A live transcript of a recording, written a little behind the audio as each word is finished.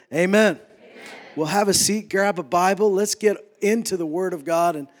Amen. Well, have a seat, grab a Bible. Let's get into the Word of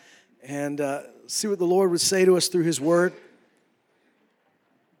God and see what the Lord would say to us through His Word.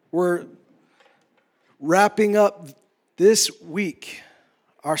 We're wrapping up this week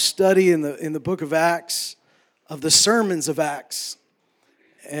our study in the book of Acts, of the sermons of Acts.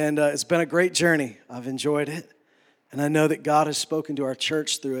 And it's been a great journey. I've enjoyed it. And I know that God has spoken to our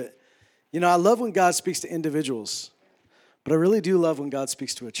church through it. You know, I love when God speaks to individuals, but I really do love when God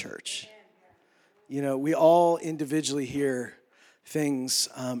speaks to a church. You know, we all individually hear things,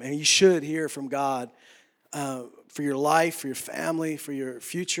 and you should hear from God for your life, for your family, for your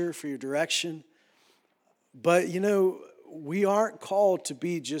future, for your direction. But, you know, we aren't called to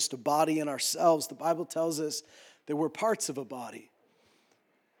be just a body in ourselves. The Bible tells us that we're parts of a body.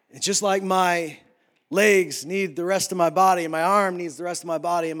 And just like my legs need the rest of my body, and my arm needs the rest of my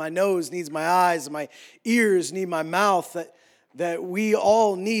body, and my nose needs my eyes, and my ears need my mouth, that we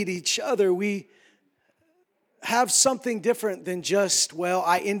all need each other. We have something different than just, well,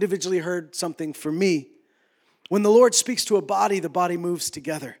 I individually heard something for me. When the Lord speaks to a body, the body moves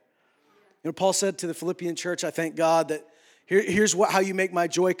together. You know, Paul said to the Philippian church, I thank God that here's how you make my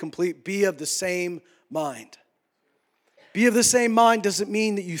joy complete. Be of the same mind. Be of the same mind doesn't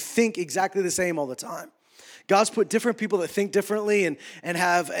mean that you think exactly the same all the time. God's put different people that think differently and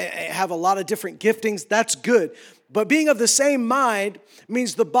have a lot of different giftings. That's good. But being of the same mind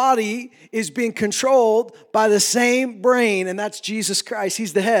means the body is being controlled by the same brain, and that's Jesus Christ.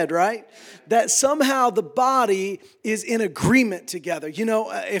 He's the head, right? That somehow the body is in agreement together. You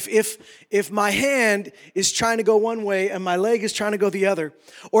know, if my hand is trying to go one way and my leg is trying to go the other,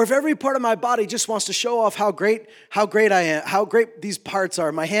 or if every part of my body just wants to show off how great I am, how great these parts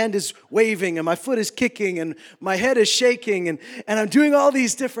are. My hand is waving and my foot is kicking and my head is shaking and I'm doing all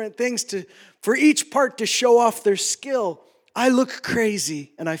these different things for each part to show off their skill. I look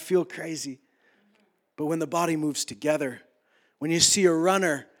crazy and I feel crazy. But when the body moves together, when you see a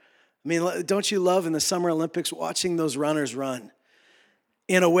runner, I mean, don't you love in the Summer Olympics watching those runners run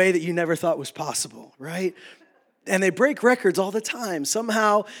in a way that you never thought was possible, right? And they break records all the time.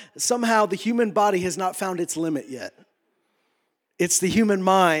 Somehow the human body has not found its limit yet. It's the human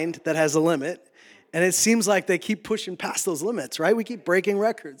mind that has a limit, and it seems like they keep pushing past those limits, right? We keep breaking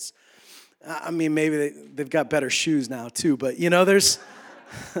records. I mean, maybe they've got better shoes now too, but you know, there's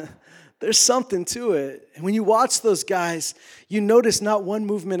something to it. And when you watch those guys, you notice not one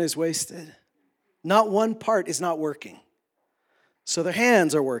movement is wasted. Not one part is not working. So their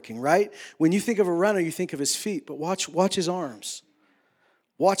hands are working, right? When you think of a runner, you think of his feet, but watch his arms.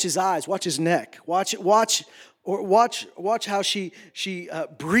 Watch his eyes, watch his neck. Watch how she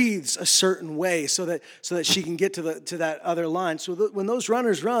breathes a certain way so that she can get to that other line. So when those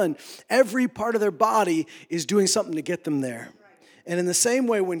runners run, every part of their body is doing something to get them there. And in the same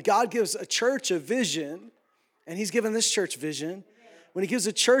way, when God gives a church a vision, and He's given this church vision, when He gives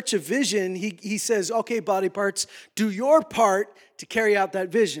a church a vision, He says, okay, body parts, do your part to carry out that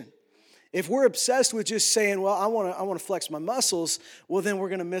vision. If we're obsessed with just saying, well, I want to flex my muscles, well, then we're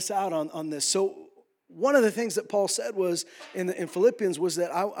going to miss out on this. So one of the things that Paul said was in Philippians was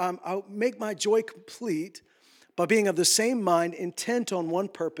that I'll make my joy complete by being of the same mind, intent on one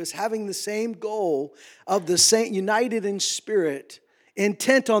purpose, having the same goal, of the same, united in spirit,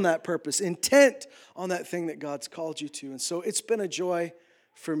 intent on that purpose, intent on that thing that God's called you to. And so it's been a joy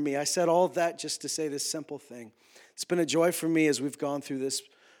for me. I said all of that just to say this simple thing. It's been a joy for me as we've gone through this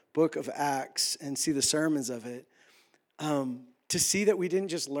book of Acts and see the sermons of it, to see that we didn't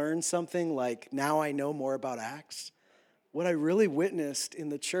just learn something like, now I know more about Acts. What I really witnessed in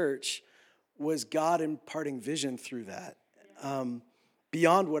the church was God imparting vision through that,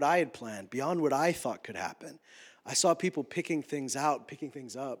 beyond what I had planned, beyond what I thought could happen. I saw people picking things out, picking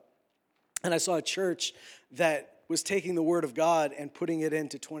things up. And I saw a church that was taking the Word of God and putting it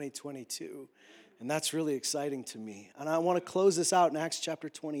into 2022. And that's really exciting to me. And I want to close this out in Acts chapter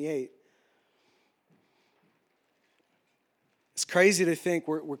 28. It's crazy to think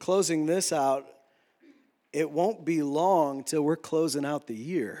we're closing this out. It won't be long till we're closing out the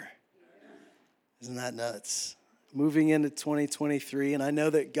year. Isn't that nuts? Moving into 2023, and I know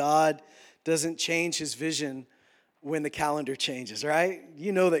that God doesn't change His vision when the calendar changes, right?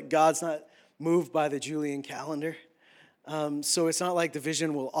 You know that God's not moved by the Julian calendar. So it's not like the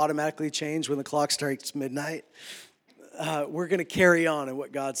vision will automatically change when the clock strikes midnight. We're going to carry on in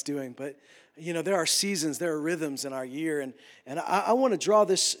what God's doing. But, you know, there are seasons, there are rhythms in our year. And I want to draw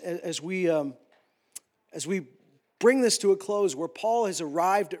this as we bring this to a close where Paul has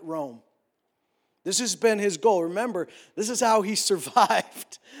arrived at Rome. This has been his goal. Remember, this is how he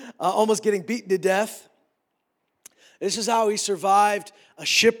survived almost getting beaten to death. This is how he survived a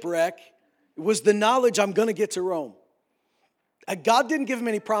shipwreck. It was the knowledge, I'm going to get to Rome. God didn't give him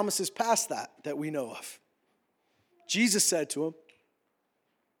any promises past that we know of. Jesus said to him,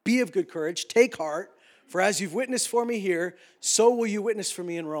 be of good courage, take heart, for as you've witnessed for me here, so will you witness for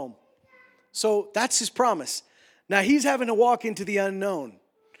me in Rome. So that's his promise. Now he's having to walk into the unknown,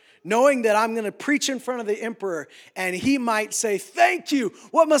 knowing that I'm going to preach in front of the emperor, and he might say, thank you,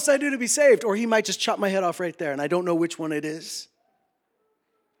 what must I do to be saved? Or he might just chop my head off right there, and I don't know which one it is.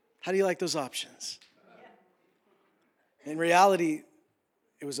 How do you like those options? In reality,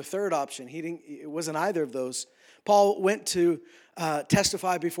 it was a third option. It wasn't either of those. Paul went to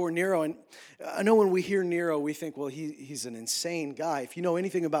testify before Nero, and I know when we hear Nero, we think, well, he's an insane guy. If you know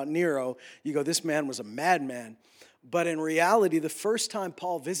anything about Nero, you go, this man was a madman. But in reality, the first time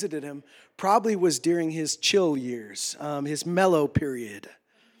Paul visited him probably was during his chill years, his mellow period,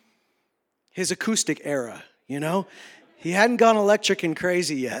 his acoustic era, you know? He hadn't gone electric and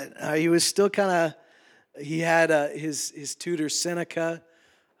crazy yet. He was still he had his tutor Seneca,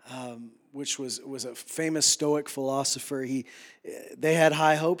 which was a famous Stoic philosopher. They had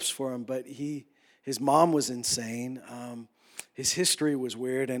high hopes for him, but his mom was insane. His history was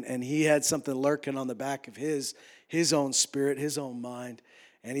weird, and he had something lurking on the back of his own spirit, his own mind,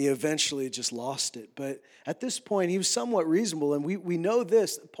 and he eventually just lost it. But at this point, he was somewhat reasonable, and we know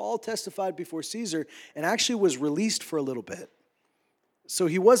this. Paul testified before Caesar and actually was released for a little bit. So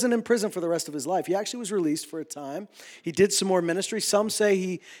he wasn't in prison for the rest of his life. He actually was released for a time. He did some more ministry. Some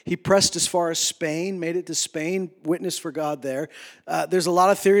say he pressed as far as Spain, made it to Spain, witnessed for God there. There's a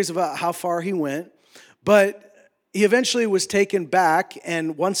lot of theories about how far he went, but he eventually was taken back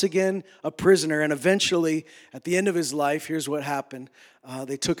and once again a prisoner. And eventually, at the end of his life, here's what happened.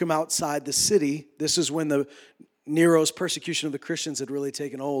 They took him outside the city. This is when Nero's persecution of the Christians had really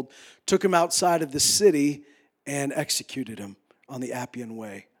taken hold. Took him outside of the city and executed him on the Appian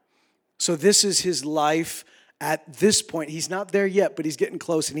Way. So this is his life at this point. He's not there yet, but he's getting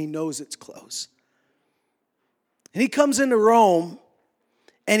close, and he knows it's close. And he comes into Rome,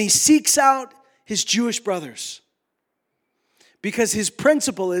 and he seeks out his Jewish brothers. Because his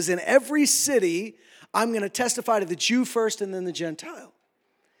principle is in every city, I'm going to testify to the Jew first and then the Gentile.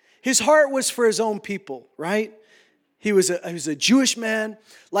 His heart was for his own people, right? He was a Jewish man,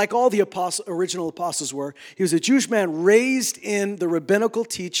 like all the original apostles were. He was a Jewish man raised in the rabbinical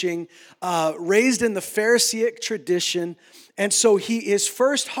teaching, raised in the Pharisaic tradition. And so his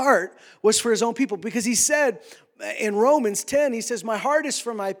first heart was for his own people, because he said in Romans 10, he says, my heart is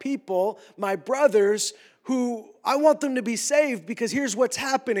for my people, my brothers, who I want them to be saved, because here's what's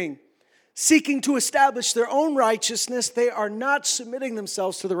happening. Seeking to establish their own righteousness, they are not submitting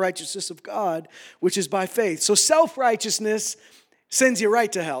themselves to the righteousness of God, which is by faith. So self-righteousness sends you right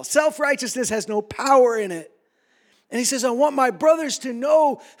to hell. Self-righteousness has no power in it. And he says, I want my brothers to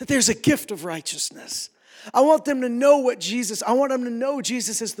know that there's a gift of righteousness. I want them to know I want them to know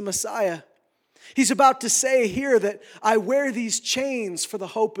Jesus is the Messiah. He's about to say here that I wear these chains for the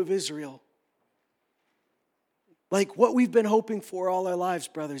hope of Israel. Like what we've been hoping for all our lives,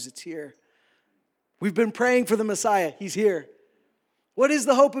 brothers, it's here. We've been praying for the Messiah. He's here. What is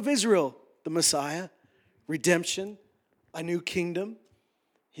the hope of Israel? The Messiah, redemption, a new kingdom.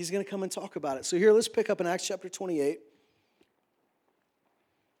 He's going to come and talk about it. So here, let's pick up in Acts chapter 28.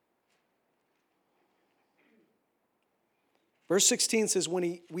 Verse 16 says,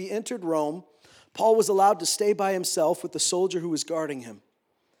 when we entered Rome, Paul was allowed to stay by himself with the soldier who was guarding him.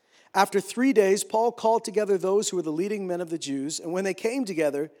 After 3 days, Paul called together those who were the leading men of the Jews, and when they came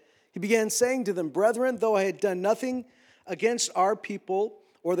together, he began saying to them, brethren, though I had done nothing against our people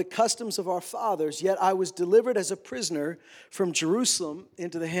or the customs of our fathers, yet I was delivered as a prisoner from Jerusalem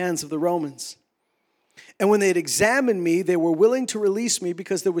into the hands of the Romans. And when they had examined me, they were willing to release me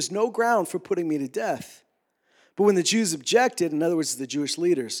because there was no ground for putting me to death. But when the Jews objected, in other words, the Jewish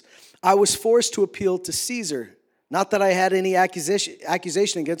leaders, I was forced to appeal to Caesar. Not that I had any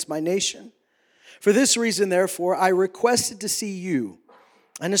accusation against my nation. For this reason, therefore, I requested to see you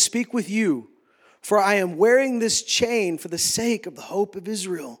and to speak with you, for I am wearing this chain for the sake of the hope of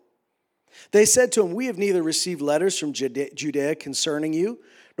Israel. They said to him, we have neither received letters from Judea concerning you,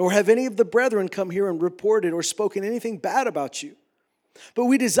 nor have any of the brethren come here and reported or spoken anything bad about you. But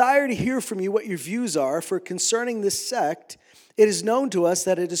we desire to hear from you what your views are, for concerning this sect, it is known to us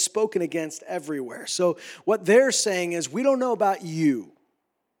that it is spoken against everywhere. So what they're saying is, we don't know about you.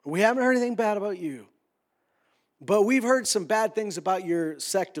 We haven't heard anything bad about you. But we've heard some bad things about your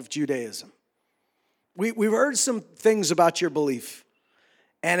sect of Judaism. We've heard some things about your belief.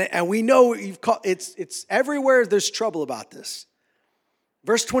 And we know it's everywhere there's trouble about this.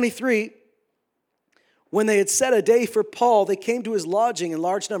 Verse 23, When they had set a day for Paul, they came to his lodging in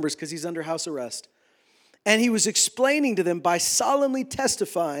large numbers because he's under house arrest. And he was explaining to them by solemnly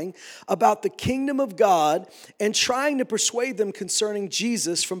testifying about the kingdom of God and trying to persuade them concerning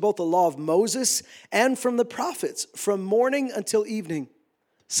Jesus from both the law of Moses and from the prophets, from morning until evening.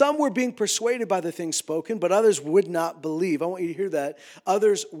 Some were being persuaded by the things spoken, but others would not believe. I want you to hear that.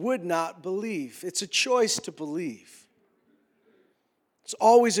 Others would not believe. It's a choice to believe. It's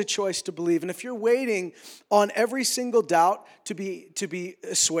always a choice to believe. And if you're waiting on every single doubt to be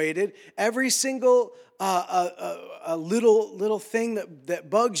assuaded, every single a little thing that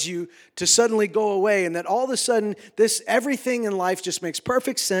bugs you to suddenly go away, and that all of a sudden everything in life just makes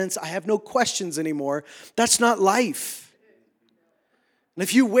perfect sense, I have no questions anymore, that's not life. And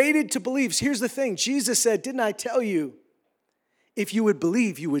if you waited to believe, here's the thing. Jesus said, didn't I tell you, if you would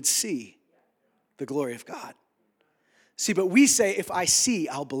believe, you would see the glory of God. See, but we say, if I see,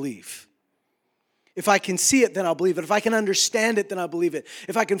 I'll believe. If I can see it, then I'll believe it. If I can understand it, then I'll believe it.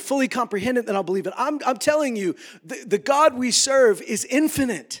 If I can fully comprehend it, then I'll believe it. I'm telling you, the God we serve is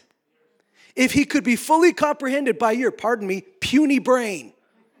infinite. If he could be fully comprehended by your, puny brain,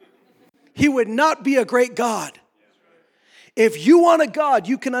 he would not be a great God. If you want a God,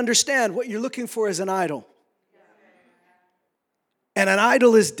 you can understand what you're looking for as an idol. And an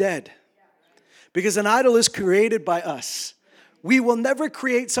idol is dead. Because an idol is created by us. We will never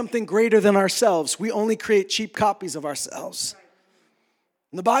create something greater than ourselves. We only create cheap copies of ourselves.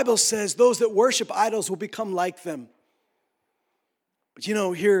 And the Bible says those that worship idols will become like them. But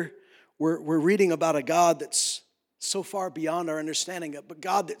here we're reading about a God that's so far beyond our understanding of, but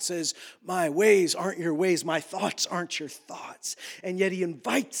God that says, my ways aren't your ways, my thoughts aren't your thoughts. And yet he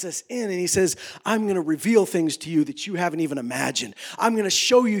invites us in and he says, I'm going to reveal things to you that you haven't even imagined. I'm going to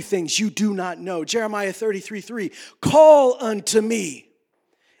show you things you do not know. Jeremiah 33:3, call unto me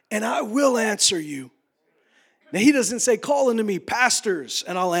and I will answer you. Now, he doesn't say, call unto me, pastors,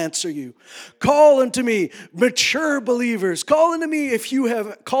 and I'll answer you. Call unto me, mature believers. Call unto me if you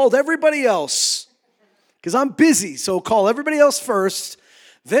have called everybody else. Because I'm busy, so call everybody else first,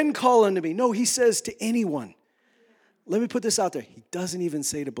 then call unto me. No, he says to anyone. Let me put this out there. He doesn't even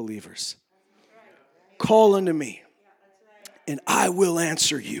say to believers. Call unto me, and I will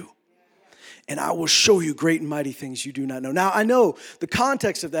answer you. And I will show you great and mighty things you do not know. Now, I know the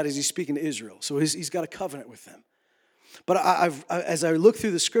context of that is he's speaking to Israel. So he's got a covenant with them. But as I look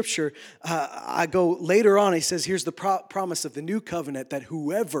through the scripture, I go later on, he says, here's the promise of the new covenant that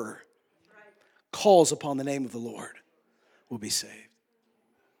whoever calls upon the name of the Lord will be saved.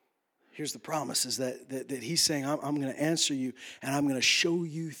 Here's the promise is that he's saying, I'm going to answer you and I'm going to show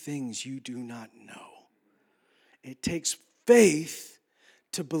you things you do not know. It takes faith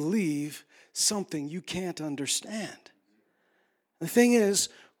to believe something you can't understand. The thing is,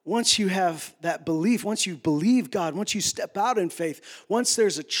 once you have that belief, once you believe God, once you step out in faith, once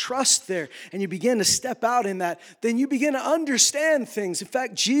there's a trust there and you begin to step out in that, then you begin to understand things. In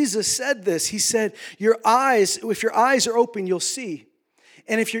fact, Jesus said this. He said, if your eyes are open, you'll see.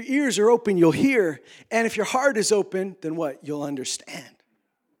 And if your ears are open, you'll hear. And if your heart is open, then what? You'll understand.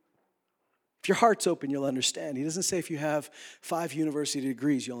 If your heart's open, you'll understand. He doesn't say if you have 5 university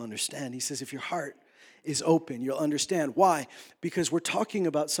degrees, you'll understand. He says if your heart is open, you'll understand. Why? Because we're talking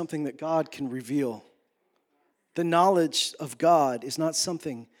about something that God can reveal. The knowledge of God is not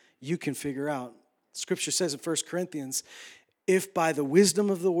something you can figure out. Scripture says in 1 Corinthians, if by the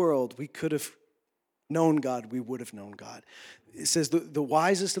wisdom of the world we could have known God, we would have known God. It says the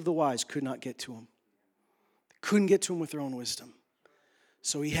wisest of the wise could not get to him. Couldn't get to him with their own wisdom.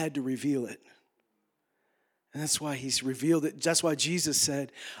 So he had to reveal it. And that's why he's revealed it. That's why Jesus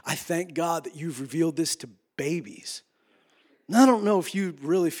said, I thank God that you've revealed this to babies. And I don't know if you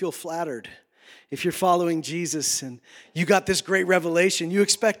really feel flattered. If you're following Jesus and you got this great revelation, you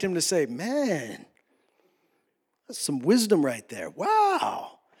expect him to say, man, that's some wisdom right there.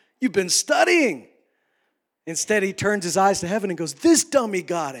 Wow, you've been studying. Instead, he turns his eyes to heaven and goes, this dummy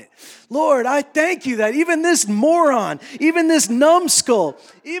got it. Lord, I thank you that even this moron, even this numbskull,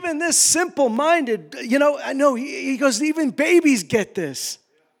 even this simple-minded, I know, he goes, even babies get this.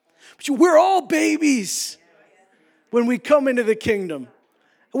 But we're all babies when we come into the kingdom.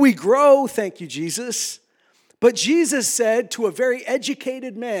 We grow, thank you, Jesus. But Jesus said to a very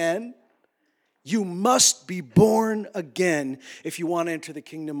educated man, you must be born again if you want to enter the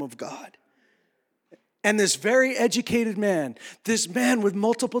kingdom of God. And this very educated man, this man with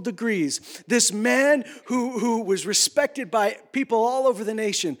multiple degrees, this man who was respected by people all over the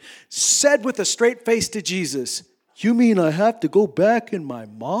nation, said with a straight face to Jesus, you mean I have to go back in my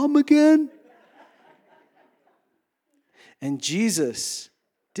mom again? And Jesus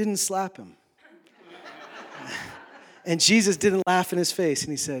didn't slap him. And Jesus didn't laugh in his face,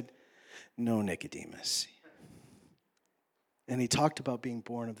 and he said, no, Nicodemus. And he talked about being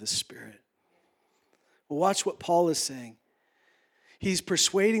born of the Spirit. Well, watch what Paul is saying. He's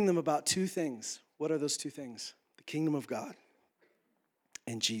persuading them about two things. What are those two things? The kingdom of God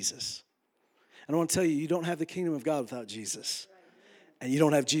and Jesus. And I want to tell you, you don't have the kingdom of God without Jesus. And you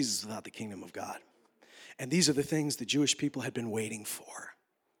don't have Jesus without the kingdom of God. And these are the things the Jewish people had been waiting for.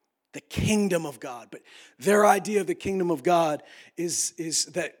 The kingdom of God. But their idea of the kingdom of God is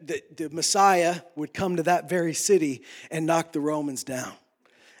that the Messiah would come to that very city and knock the Romans down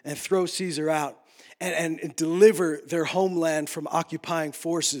and throw Caesar out and deliver their homeland from occupying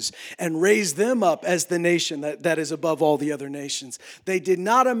forces and raise them up as the nation that is above all the other nations. They did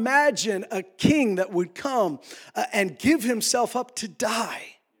not imagine a king that would come and give himself up to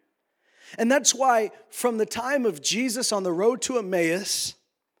die. And that's why from the time of Jesus on the road to Emmaus,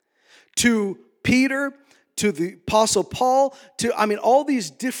 to Peter, to the Apostle Paul, all these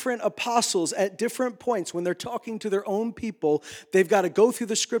different apostles at different points when they're talking to their own people, they've got to go through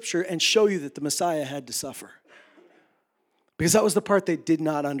the scripture and show you that the Messiah had to suffer. Because that was the part they did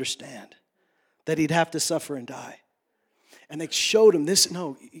not understand, that he'd have to suffer and die. And they showed him this.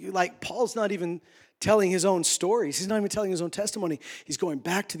 No, Paul's not even telling his own stories. He's not even telling his own testimony. He's going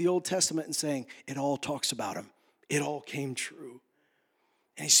back to the Old Testament and saying, it all talks about him. It all came true.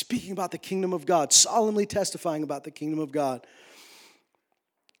 And he's speaking about the kingdom of God, solemnly testifying about the kingdom of God.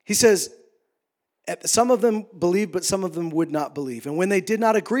 He says, some of them believed, but some of them would not believe. And when they did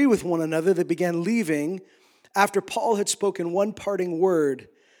not agree with one another, they began leaving after Paul had spoken one parting word.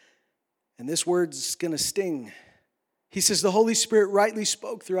 And this word's going to sting. He says, the Holy Spirit rightly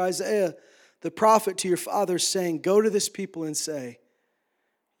spoke through Isaiah, the prophet, to your fathers, saying, go to this people and say,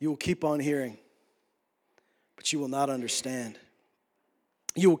 you will keep on hearing, but you will not understand.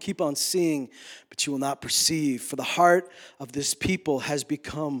 You will keep on seeing, but you will not perceive. For the heart of this people has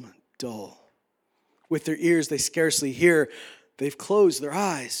become dull. With their ears they scarcely hear. They've closed their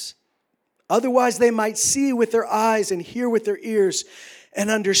eyes. Otherwise they might see with their eyes and hear with their ears and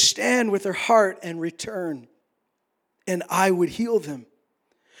understand with their heart and return. And I would heal them.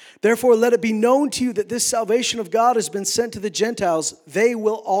 Therefore let it be known to you that this salvation of God has been sent to the Gentiles. They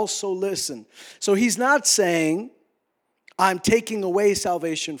will also listen. So he's not saying, I'm taking away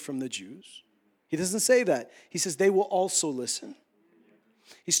salvation from the Jews. He doesn't say that. He says they will also listen.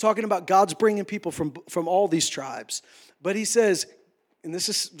 He's talking about God's bringing people from all these tribes. But he says, and this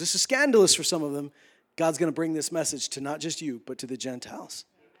is scandalous for some of them, God's going to bring this message to not just you, but to the Gentiles.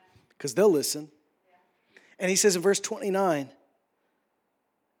 Because they'll listen. And he says in verse 29,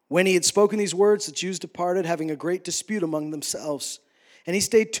 when he had spoken these words, the Jews departed, having a great dispute among themselves. And he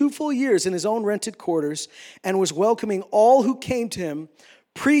stayed 2 full years in his own rented quarters and was welcoming all who came to him,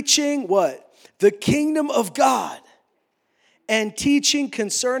 preaching what? The kingdom of God and teaching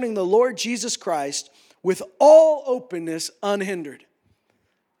concerning the Lord Jesus Christ with all openness, unhindered.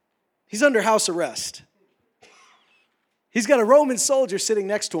 He's under house arrest. He's got a Roman soldier sitting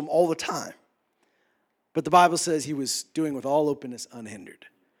next to him all the time. But the Bible says he was doing with all openness, unhindered.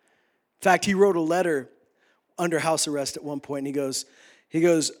 In fact, he wrote a letter under house arrest at one point, and he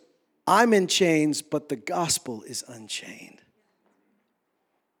goes, I'm in chains, but the gospel is unchained.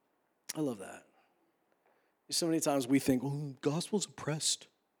 I love that. So many times we think, well, gospel's oppressed.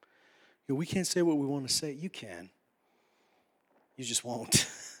 We can't say what we want to say. You can. You just won't.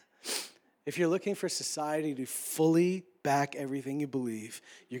 If you're looking for society to fully back everything you believe,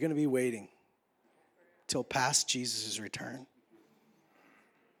 you're going to be waiting till past Jesus' return.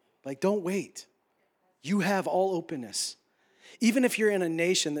 Don't wait. You have all openness. Even if you're in a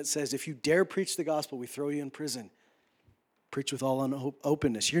nation that says, if you dare preach the gospel, we throw you in prison. Preach with all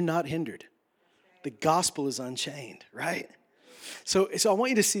openness. You're not hindered. The gospel is unchained, right? So I want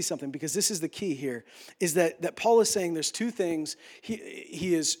you to see something, because this is the key here, is that Paul is saying there's two things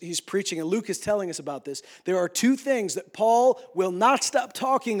he's preaching, and Luke is telling us about this. There are two things that Paul will not stop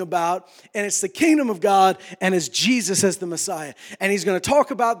talking about, and it's the kingdom of God and it's Jesus as the Messiah. And he's going to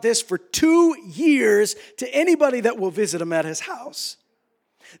talk about this for 2 years to anybody that will visit him at his house.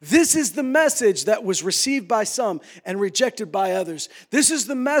 This is the message that was received by some and rejected by others. This is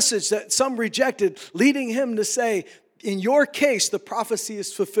the message that some rejected, leading him to say, in your case, the prophecy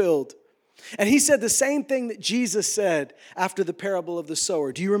is fulfilled. And he said the same thing that Jesus said after the parable of the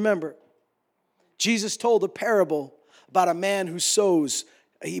sower. Do you remember? Jesus told a parable about a man who sows,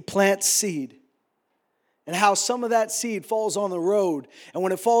 he plants seed. And how some of that seed falls on the road. And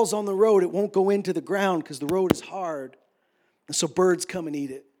when it falls on the road, it won't go into the ground because the road is hard. And so birds come and eat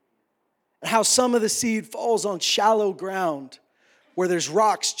it. And how some of the seed falls on shallow ground where there's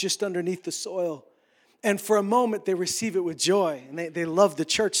rocks just underneath the soil. And for a moment, they receive it with joy. And they love the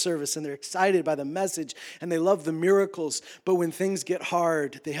church service, and they're excited by the message, and they love the miracles. But when things get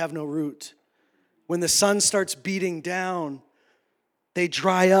hard, they have no root. When the sun starts beating down, they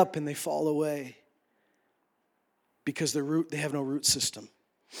dry up and they fall away because they have no root system.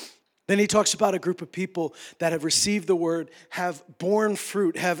 Then he talks about a group of people that have received the word, have borne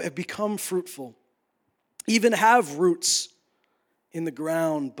fruit, have become fruitful, even have roots in the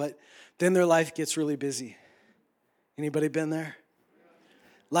ground, but then their life gets really busy. Anybody been there?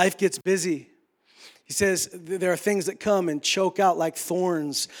 Life gets busy. He says there are things that come and choke out like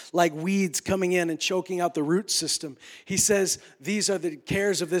thorns, like weeds coming in and choking out the root system. He says these are the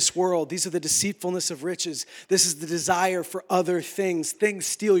cares of this world. These are the deceitfulness of riches. This is the desire for other things. Things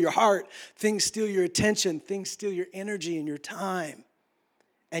steal your heart. Things steal your attention. Things steal your energy and your time.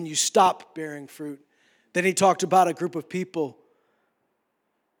 And you stop bearing fruit. Then he talked about a group of people.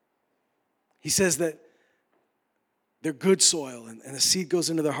 He says that they're good soil, and the seed goes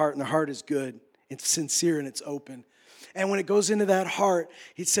into their heart, and their heart is good. It's sincere and it's open. And when it goes into that heart,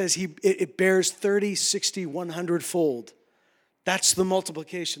 he says it bears 30, 60, 100-fold. That's the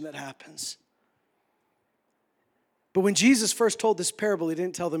multiplication that happens. But when Jesus first told this parable, he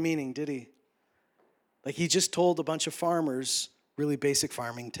didn't tell the meaning, did he? Like he just told a bunch of farmers really basic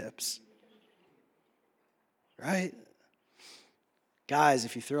farming tips. Right? Guys,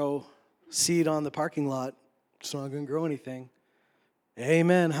 if you throw seed on the parking lot, it's not going to grow anything.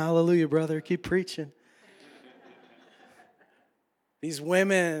 Amen. Hallelujah, brother. Keep preaching. These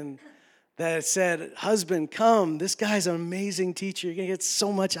women that said, husband, come. This guy's an amazing teacher. You're going to get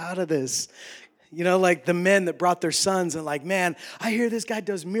so much out of this. You know, like the men that brought their sons and like, man, I hear this guy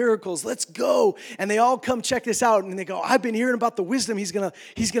does miracles. Let's go. And they all come check this out. And they go, I've been hearing about the wisdom he's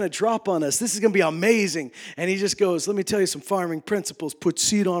gonna drop on us. This is going to be amazing. And he just goes, let me tell you some farming principles. Put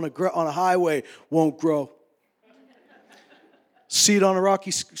seed on a highway, won't grow. Seed on a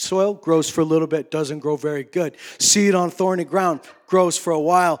rocky soil, grows for a little bit, doesn't grow very good. Seed on thorny ground, grows for a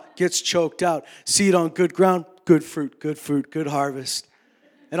while, gets choked out. Seed on good ground, good fruit, good harvest.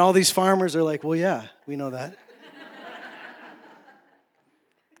 And all these farmers are like, well, yeah, we know that.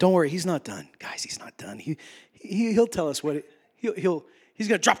 Don't worry, he's not done. Guys, he's not done. He'll tell us he's going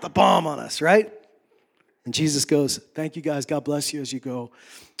to drop the bomb on us, right? And Jesus goes, thank you guys, God bless you as you go.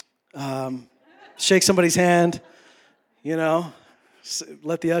 Shake somebody's hand, you know.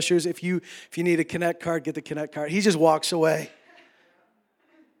 Let the ushers, if you need a Connect card, get the Connect card. He just walks away.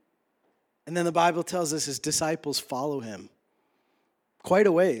 And then the Bible tells us his disciples follow him quite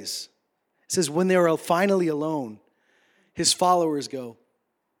a ways. It says when they were finally alone, his followers go,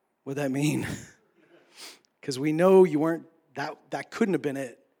 what'd that mean? Because we know you weren't, that couldn't have been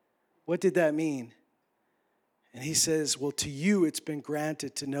it. What did that mean? And he says, well, to you it's been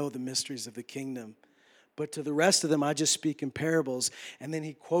granted to know the mysteries of the kingdom. But to the rest of them, I just speak in parables. And then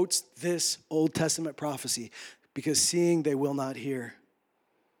he quotes this Old Testament prophecy, because seeing they will not hear.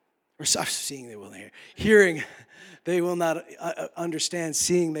 Or seeing they will not hear. Hearing they will not understand.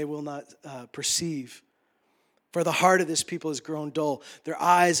 Seeing they will not perceive. For the heart of this people has grown dull. Their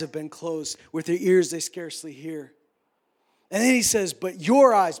eyes have been closed. With their ears they scarcely hear. And then he says, but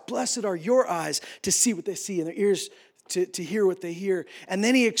your eyes, blessed are your eyes to see what they see, and their ears to hear what they hear. And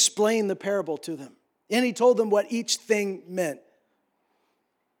then he explained the parable to them. And he told them what each thing meant.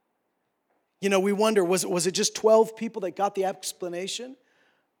 You know, we wonder, was it just 12 people that got the explanation?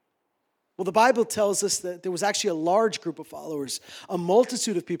 Well, the Bible tells us that there was actually a large group of followers, a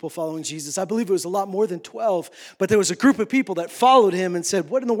multitude of people following Jesus. I believe it was a lot more than 12, but there was a group of people that followed him and said,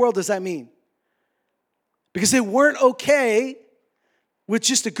 what in the world does that mean? Because they weren't okay with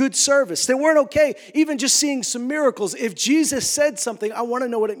just a good service. They weren't okay even just seeing some miracles. If Jesus said something, I want to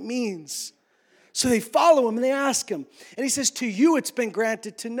know what it means. So they follow him and they ask him. And he says, to you it's been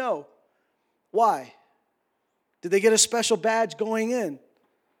granted to know. Why? Did they get a special badge going in?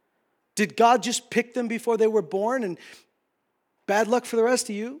 Did God just pick them before they were born? And bad luck for the rest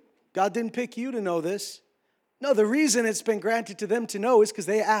of you. God didn't pick you to know this. No, the reason it's been granted to them to know is because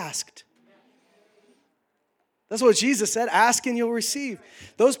they asked. That's what Jesus said. Ask and you'll receive.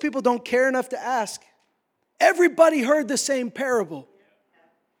 Those people don't care enough to ask. Everybody heard the same parable.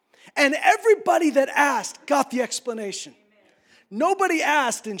 And everybody that asked got the explanation. Nobody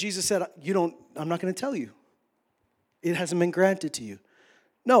asked and Jesus said, I'm not going to tell you. It hasn't been granted to you.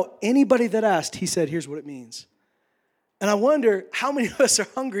 No, anybody that asked, he said, here's what it means. And I wonder how many of us are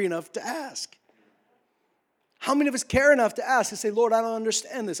hungry enough to ask. How many of us care enough to ask and say, Lord, I don't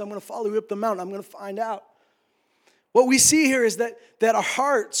understand this. I'm going to follow you up the mountain. I'm going to find out. What we see here is that our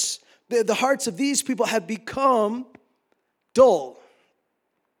hearts, the hearts of these people have become dull.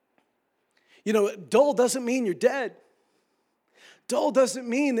 You know, dull doesn't mean you're dead. Dull doesn't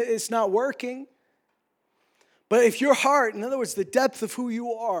mean that it's not working. But if your heart, in other words, the depth of who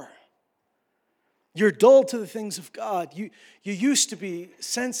you are, you're dull to the things of God. You used to be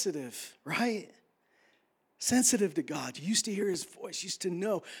sensitive, right? Sensitive to God. You used to hear his voice. You used to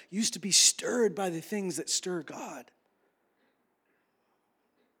know. You used to be stirred by the things that stir God.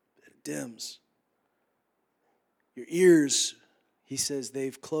 It dims. Your ears, he says,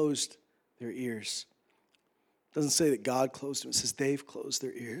 they've closed their ears. It doesn't say that God closed them. It says they've closed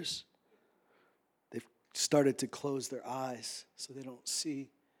their ears. They've started to close their eyes so they don't see.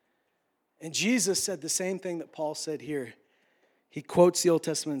 And Jesus said the same thing that Paul said here. He quotes the Old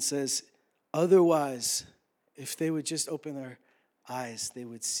Testament and says, otherwise, if they would just open their eyes, they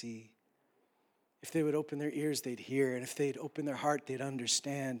would see. If they would open their ears, they'd hear. And if they'd open their heart, they'd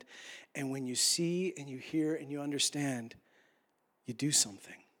understand. And when you see and you hear and you understand, you do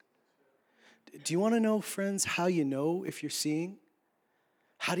something. Do you want to know, friends, how you know if you're seeing?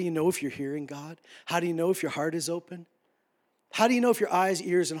 How do you know if you're hearing God? How do you know if your heart is open? How do you know if your eyes,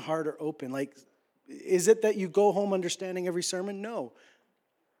 ears, and heart are open? Like, is it that you go home understanding every sermon? No.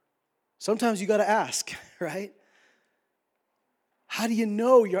 Sometimes you got to ask, right? How do you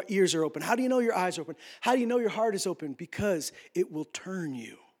know your ears are open? How do you know your eyes are open? How do you know your heart is open? Because it will turn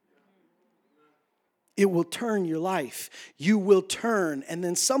you. It will turn your life. You will turn, and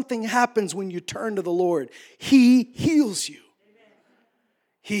then something happens when you turn to the Lord. He heals you.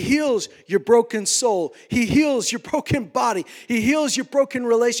 He heals your broken soul. He heals your broken body. He heals your broken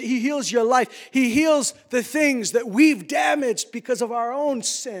relationship. He heals your life. He heals the things that we've damaged because of our own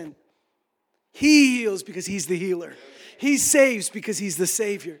sin. He heals because he's the healer. He saves because he's the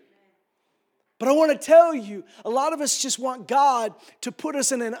Savior. But I want to tell you, a lot of us just want God to put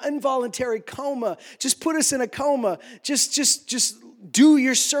us in an involuntary coma. Just put us in a coma. Just do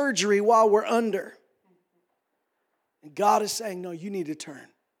your surgery while we're under. And God is saying, no, you need to turn.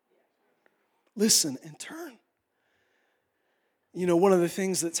 Listen and turn. You know, one of the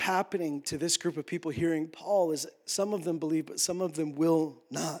things that's happening to this group of people hearing Paul is some of them believe, but some of them will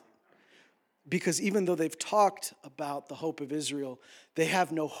not. Because even though they've talked about the hope of Israel, they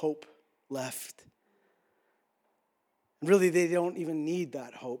have no hope left. And really, they don't even need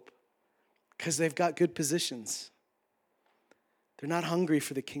that hope because they've got good positions. They're not hungry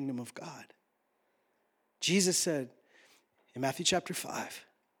for the kingdom of God. Jesus said in Matthew chapter 5,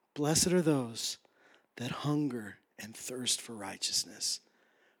 blessed are those that hunger and thirst for righteousness,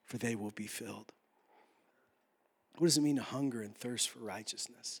 for they will be filled. What does it mean to hunger and thirst for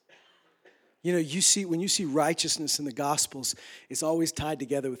righteousness? You know, when you see righteousness in the Gospels, it's always tied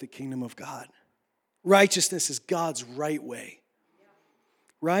together with the kingdom of God. Righteousness is God's right way,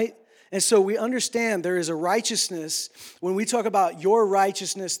 right? And so we understand there is a righteousness. When we talk about your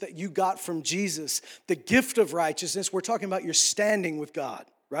righteousness that you got from Jesus, the gift of righteousness, we're talking about your standing with God,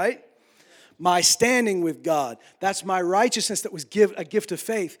 right? My standing with God. That's my righteousness that was a gift of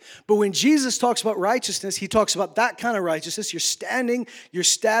faith. But when Jesus talks about righteousness, he talks about that kind of righteousness, your standing, your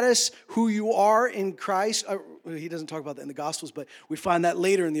status, who you are in Christ. He doesn't talk about that in the Gospels, but we find that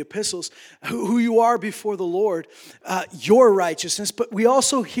later in the epistles. Who you are before the Lord, your righteousness. But we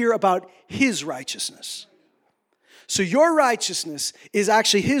also hear about his righteousness. So your righteousness is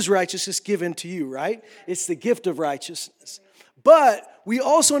actually his righteousness given to you, right? It's the gift of righteousness. But we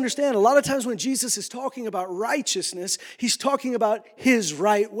also understand a lot of times when Jesus is talking about righteousness, he's talking about his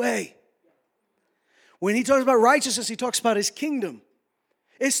right way. When he talks about righteousness, he talks about his kingdom.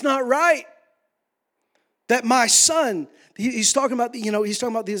 It's not right that my son, he's talking about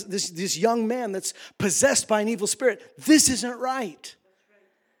this young man that's possessed by an evil spirit. This isn't right.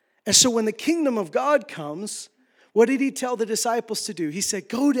 And so when the kingdom of God comes, what did he tell the disciples to do? He said,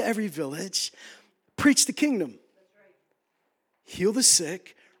 go to every village, preach the kingdom. Heal the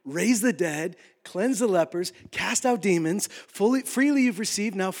sick, raise the dead, cleanse the lepers, cast out demons. Freely you've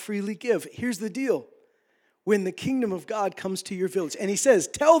received, now freely give. Here's the deal. When the kingdom of God comes to your village, and he says,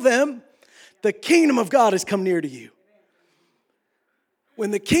 tell them the kingdom of God has come near to you.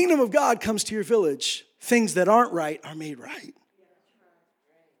 When the kingdom of God comes to your village, things that aren't right are made right.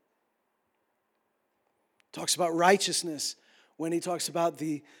 Talks about righteousness when he talks about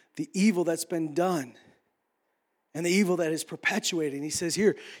the evil that's been done. And the evil that is perpetuating. He says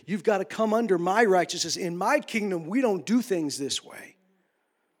here, you've got to come under my righteousness. In my kingdom, we don't do things this way.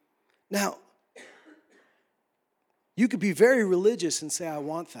 Now, you could be very religious and say, I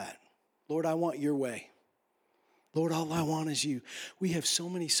want that. Lord, I want your way. Lord, all I want is you. We have so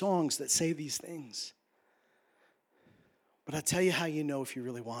many songs that say these things. But I'll tell you how you know if you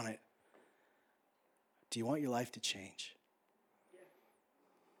really want it. Do you want your life to change?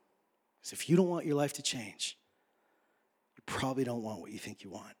 Because if you don't want your life to change, you probably don't want what you think you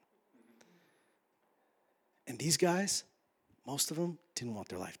want. And these guys, most of them didn't want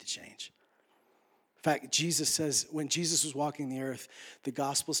their life to change. In fact, Jesus says when Jesus was walking the earth, the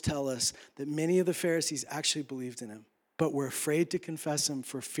Gospels tell us that many of the Pharisees actually believed in him, but were afraid to confess him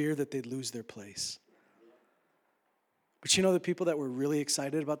for fear that they'd lose their place. But you know the people that were really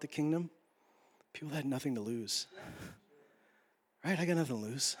excited about the kingdom? People that had nothing to lose. Right? I got nothing to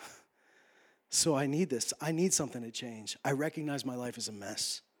lose. So I need this. I need something to change. I recognize my life is a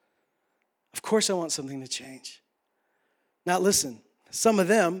mess. Of course I want something to change. Now listen, some of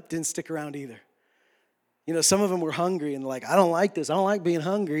them didn't stick around either. You know, some of them were hungry and like, I don't like this. I don't like being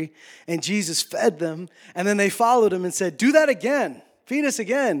hungry. And Jesus fed them. And then they followed him and said, do that again. Feed us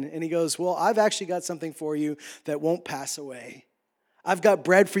again. And he goes, well, I've actually got something for you that won't pass away. I've got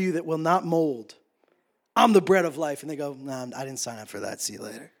bread for you that will not mold. I'm the bread of life. And they go, no, I didn't sign up for that. See you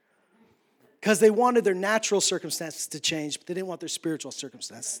later. Because they wanted their natural circumstances to change, but they didn't want their spiritual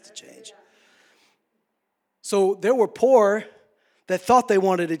circumstances to change. So there were poor that thought they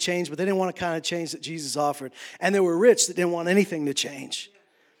wanted to change, but they didn't want the kind of change that Jesus offered. And there were rich that didn't want anything to change.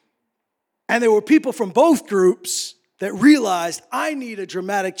 And there were people from both groups that realized, I need a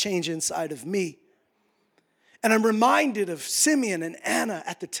dramatic change inside of me. And I'm reminded of Simeon and Anna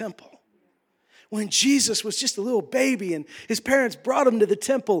at the temple. When Jesus was just a little baby and his parents brought him to the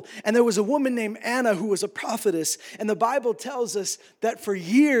temple, and there was a woman named Anna who was a prophetess, and the Bible tells us that for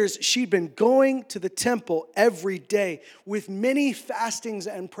years she'd been going to the temple every day with many fastings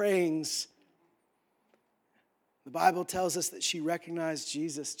and prayings. The Bible tells us that she recognized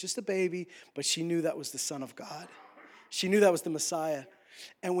Jesus, just a baby, but she knew that was the Son of God. She knew that was the Messiah.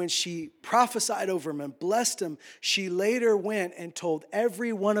 And when she prophesied over him and blessed him, she later went and told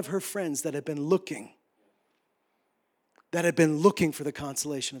every one of her friends that had been looking for the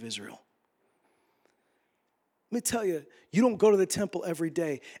consolation of Israel. Let me tell you, you don't go to the temple every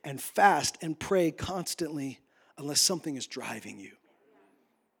day and fast and pray constantly unless something is driving you.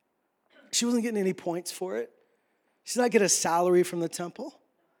 She wasn't getting any points for it. She did not get a salary from the temple.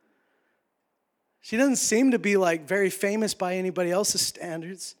 She doesn't seem to be like very famous by anybody else's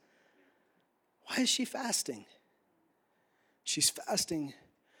standards. Why is she fasting? She's fasting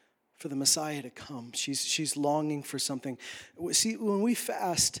for the Messiah to come. She's longing for something. See, when we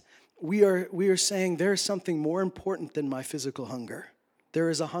fast, we are saying there is something more important than my physical hunger.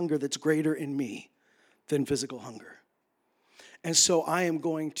 There is a hunger that's greater in me than physical hunger. And so I am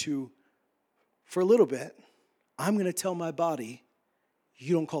going to, for a little bit, I'm going to tell my body,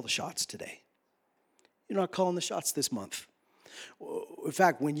 you don't call the shots today. You're not calling the shots this month. In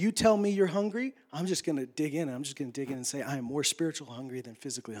fact, when you tell me you're hungry, I'm just going to dig in. I'm just going to dig in and say, I am more spiritually hungry than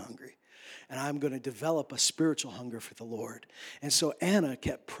physically hungry. And I'm going to develop a spiritual hunger for the Lord. And so Anna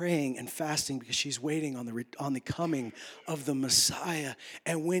kept praying and fasting because she's waiting on the coming of the Messiah.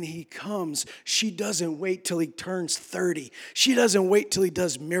 And when he comes, she doesn't wait till he turns 30. She doesn't wait till he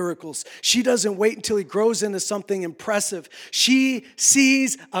does miracles. She doesn't wait until he grows into something impressive. She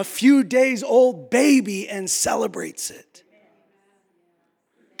sees a few days old baby and celebrates it.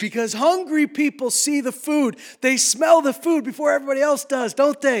 Because hungry people see the food. They smell the food before everybody else does,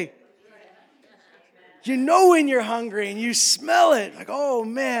 don't they? You know when you're hungry and you smell it. Like, oh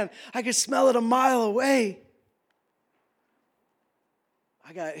man, I can smell it a mile away.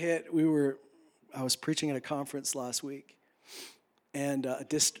 I got hit. I was preaching at a conference last week. And a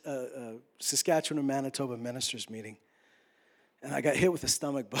Saskatchewan and Manitoba ministers meeting. And I got hit with a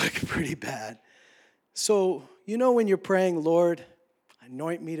stomach bug pretty bad. So, you know when you're praying, Lord,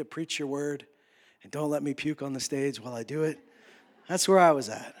 anoint me to preach your word and don't let me puke on the stage while I do it. That's where I was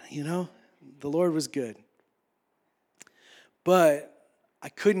at, you know. The Lord was good. But I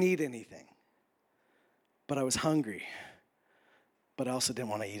couldn't eat anything. But I was hungry. But I also didn't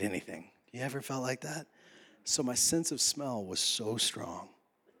want to eat anything. You ever felt like that? So my sense of smell was so strong.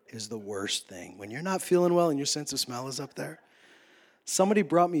 It is the worst thing. When you're not feeling well and your sense of smell is up there. Somebody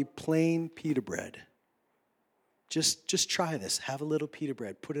brought me plain pita bread. Just try this. Have a little pita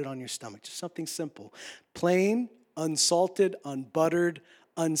bread. Put it on your stomach. Just something simple. Plain, unsalted, unbuttered,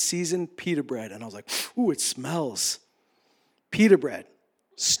 unseasoned pita bread. And I was like, ooh, it smells. Pita bread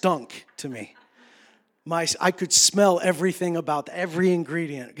stunk to me. I could smell everything about every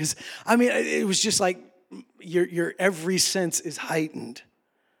ingredient. Because, I mean, it was just like your every sense is heightened.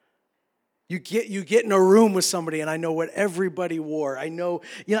 You get in a room with somebody and I know what everybody wore. I know,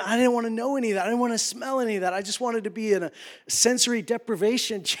 I didn't want to know any of that. I didn't want to smell any of that. I just wanted to be in a sensory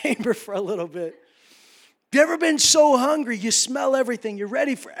deprivation chamber for a little bit. Have you ever been so hungry, you smell everything, you're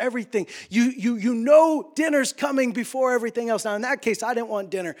ready for everything. You know dinner's coming before everything else. Now, in that case, I didn't want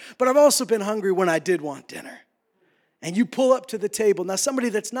dinner, but I've also been hungry when I did want dinner. And you pull up to the table. Now, somebody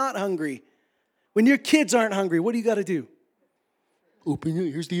that's not hungry, when your kids aren't hungry, what do you got to do? Open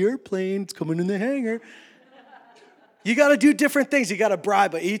it, here's the airplane, it's coming in the hangar. You got to do different things. You got to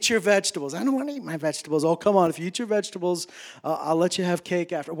bribe, but eat your vegetables. I don't want to eat my vegetables. Oh, come on, if you eat your vegetables, I'll let you have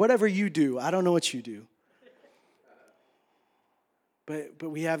cake after. Whatever you do, I don't know what you do. But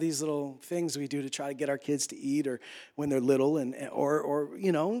we have these little things we do to try to get our kids to eat, or when they're little, or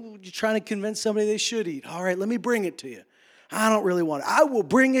you're trying to convince somebody they should eat. All right, let me bring it to you. I don't really want it. I will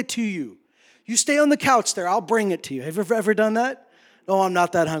bring it to you. You stay on the couch there. I'll bring it to you. Have you ever done that? No, I'm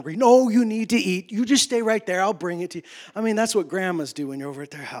not that hungry. No, you need to eat. You just stay right there. I'll bring it to you. I mean, that's what grandmas do when you're over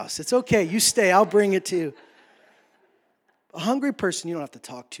at their house. It's okay. You stay. I'll bring it to you. A hungry person, you don't have to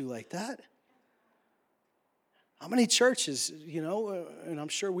talk to like that. How many churches, and I'm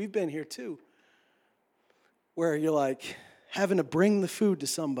sure we've been here too, where you're like having to bring the food to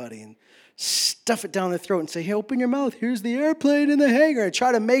somebody and stuff it down their throat and say, hey, open your mouth. Here's the airplane in the hangar. And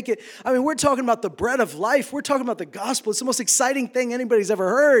try to make it. I mean, we're talking about the bread of life. We're talking about the gospel. It's the most exciting thing anybody's ever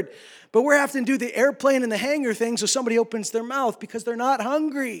heard. But we're having to do the airplane in the hangar thing so somebody opens their mouth because they're not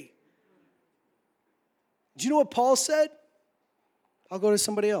hungry. Do you know what Paul said? I'll go to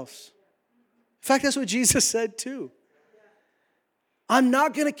somebody else. In fact, that's what Jesus said too. I'm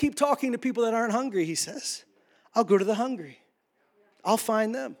not going to keep talking to people that aren't hungry, he says. I'll go to the hungry. I'll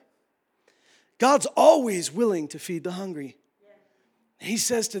find them. God's always willing to feed the hungry. He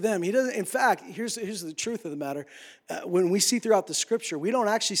says to them, he doesn't. In fact, here's the truth of the matter. When we see throughout the scripture, we don't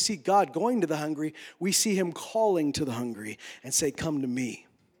actually see God going to the hungry. We see him calling to the hungry and say, come to me.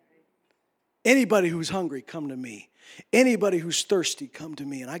 Anybody who's hungry, come to me. Anybody who's thirsty, come to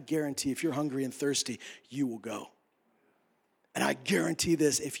me. And I guarantee if you're hungry and thirsty, you will go. And I guarantee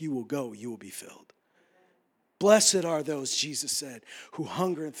this, if you will go, you will be filled. Blessed are those, Jesus said, who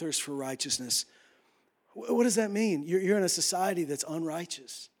hunger and thirst for righteousness. What does that mean? You're in a society that's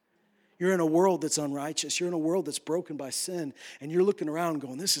unrighteous. You're in a world that's unrighteous. You're in a world that's broken by sin. And you're looking around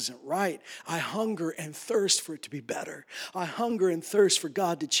going, this isn't right. I hunger and thirst for it to be better. I hunger and thirst for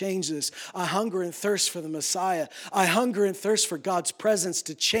God to change this. I hunger and thirst for the Messiah. I hunger and thirst for God's presence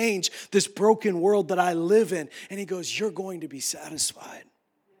to change this broken world that I live in. And he goes, you're going to be satisfied.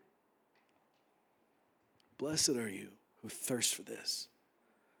 Blessed are you who thirst for this.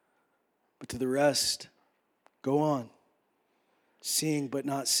 But to the rest, go on. Seeing but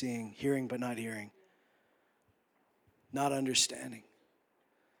not seeing, hearing but not hearing, not understanding.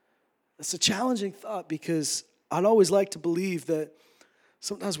 That's a challenging thought because I'd always like to believe that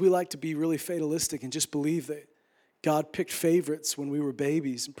sometimes we like to be really fatalistic and just believe that God picked favorites when we were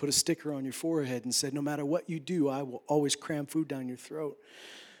babies and put a sticker on your forehead and said, no matter what you do, I will always cram food down your throat.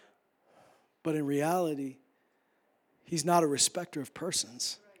 But in reality, he's not a respecter of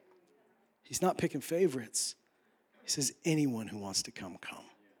persons. He's not picking favorites. He says, anyone who wants to come, come.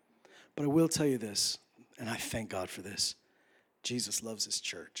 But I will tell you this, and I thank God for this. Jesus loves his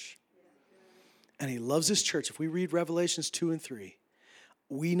church. And he loves his church. If we read Revelations 2 and 3,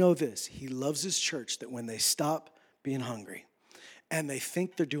 we know this. He loves his church that when they stop being hungry and they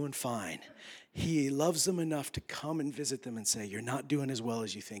think they're doing fine, he loves them enough to come and visit them and say, you're not doing as well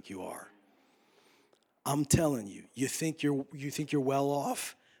as you think you are. I'm telling you, you think you're well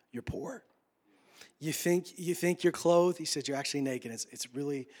off, you're poor. You think you're clothed? He said, you're actually naked. It's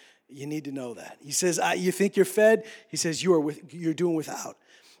really, you need to know that. He says, you think you're fed? He says, you're doing without.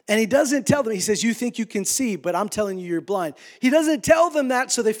 And he doesn't tell them, he says, you think you can see, but I'm telling you, you're blind. He doesn't tell them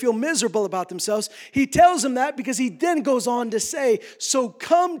that so they feel miserable about themselves. He tells them that because he then goes on to say, so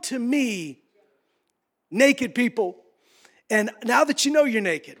come to me, naked people. And now that you know you're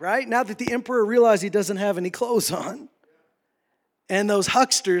naked, right? Now that the emperor realized he doesn't have any clothes on, and those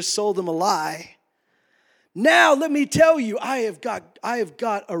hucksters sold him a lie, now let me tell you, I have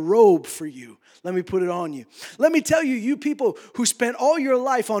got a robe for you. Let me put it on you. Let me tell you, you people who spent all your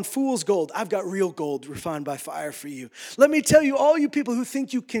life on fool's gold, I've got real gold refined by fire for you. Let me tell you, all you people who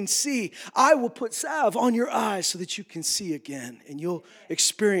think you can see, I will put salve on your eyes so that you can see again. And you'll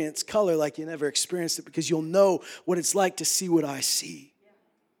experience color like you never experienced it because you'll know what it's like to see what I see.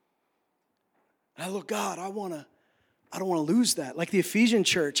 And I look, God, I don't want to lose that. Like the Ephesian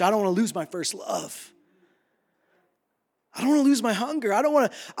church, I don't want to lose my first love. I don't want to lose my hunger. I don't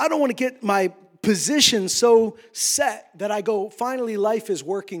want to get my position so set that I go, finally life is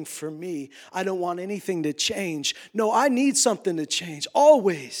working for me. I don't want anything to change. No, I need something to change.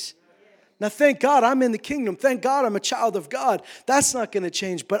 Always. Now, thank God I'm in the kingdom. Thank God I'm a child of God. That's not going to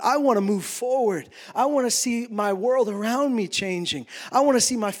change, but I want to move forward. I want to see my world around me changing. I want to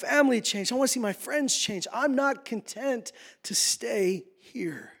see my family change. I want to see my friends change. I'm not content to stay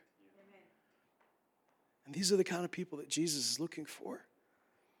here. And these are the kind of people that Jesus is looking for.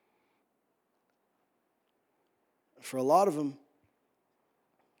 For a lot of them,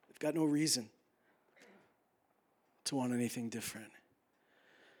 they've got no reason to want anything different.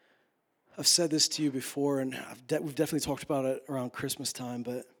 I've said this to you before, and we've definitely talked about it around Christmas time,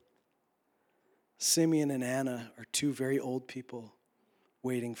 but Simeon and Anna are two very old people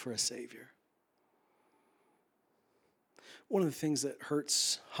waiting for a Savior. One of the things that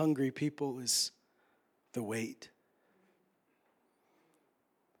hurts hungry people is the wait.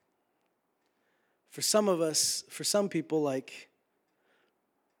 For some of us, for some people like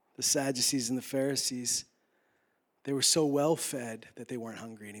the Sadducees and the Pharisees, they were so well fed that they weren't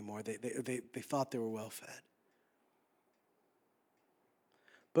hungry anymore. They thought they were well fed.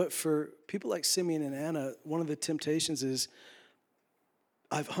 But for people like Simeon and Anna, one of the temptations is,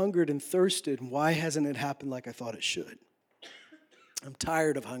 I've hungered and thirsted. Why hasn't it happened like I thought it should? I'm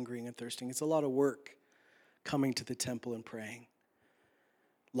tired of hungering and thirsting. It's a lot of work coming to the temple and praying,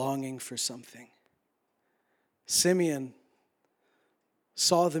 longing for something. Simeon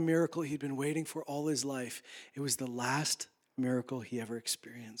saw the miracle he'd been waiting for all his life. It was the last miracle he ever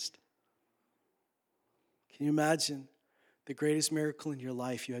experienced. Can you imagine the greatest miracle in your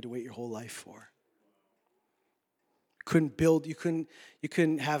life you had to wait your whole life for? You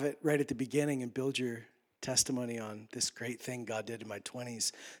couldn't have it right at the beginning and build your testimony on this great thing God did in my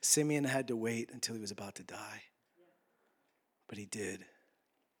 20s. Simeon had to wait until he was about to die. But he did.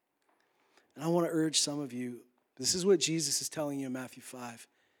 And I want to urge some of you, this is what Jesus is telling you in Matthew 5.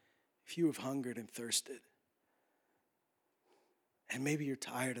 If you have hungered and thirsted, and maybe you're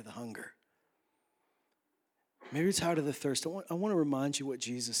tired of the hunger, maybe you're tired of the thirst, I want to remind you what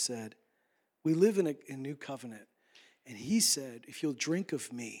Jesus said. We live in a new covenant, and he said, if you'll drink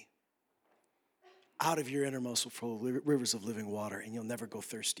of me, out of your innermost will flow rivers of living water, and you'll never go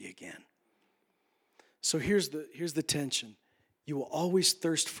thirsty again. So here's the tension. You will always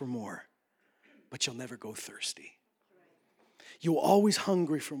thirst for more, but you'll never go thirsty. You will always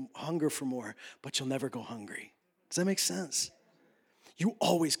hunger for more, but you'll never go hungry. Does that make sense? You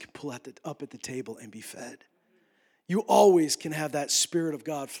always can pull up at the table and be fed. You always can have that Spirit of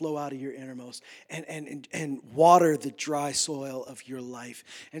God flow out of your innermost and water the dry soil of your life.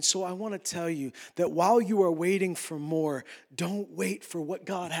 And so I want to tell you that while you are waiting for more, don't wait for what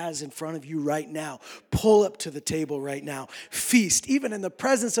God has in front of you right now. Pull up to the table right now. Feast, even in the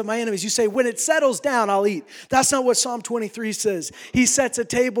presence of my enemies. You say, when it settles down, I'll eat. That's not what Psalm 23 says. He sets a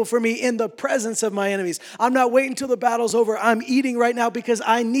table for me in the presence of my enemies. I'm not waiting until the battle's over. I'm eating right now because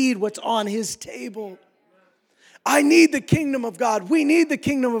I need what's on his table. I need the kingdom of God. We need the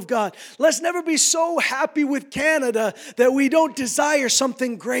kingdom of God. Let's never be so happy with Canada that we don't desire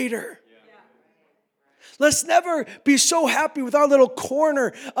something greater. Let's never be so happy with our little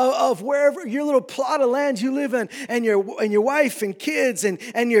corner of wherever your little plot of land you live in and your wife and kids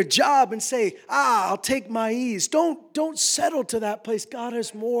and your job and say, I'll take my ease. Don't settle to that place. God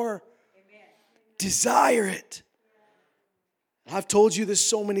has more. Desire it. I've told you this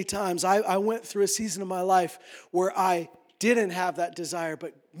so many times. I went through a season of my life where I didn't have that desire,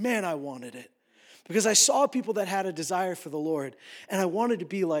 but man, I wanted it. Because I saw people that had a desire for the Lord, and I wanted to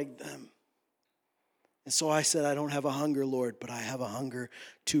be like them. And so I said, I don't have a hunger, Lord, but I have a hunger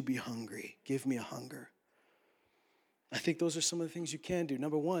to be hungry. Give me a hunger. I think those are some of the things you can do.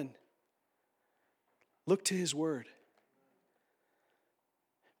 Number one, look to his word.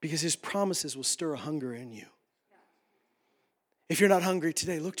 Because his promises will stir a hunger in you. If you're not hungry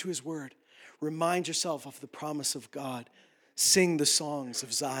today, look to his word. Remind yourself of the promise of God. Sing the songs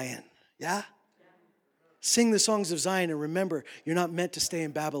of Zion. Yeah? Sing the songs of Zion and remember, you're not meant to stay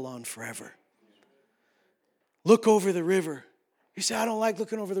in Babylon forever. Look over the river. You say, I don't like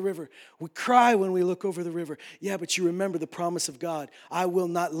looking over the river. We cry when we look over the river. Yeah, but you remember the promise of God. I will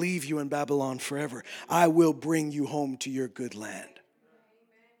not leave you in Babylon forever. I will bring you home to your good land.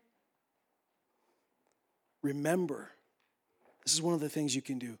 Remember. This is one of the things you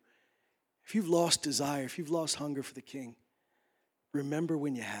can do. If you've lost desire, if you've lost hunger for the King, remember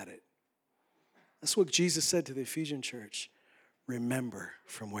when you had it. That's what Jesus said to the Ephesian church. Remember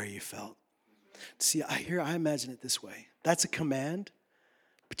from where you felt. See, I imagine it this way. That's a command.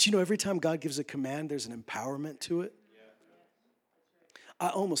 But every time God gives a command, there's an empowerment to it. I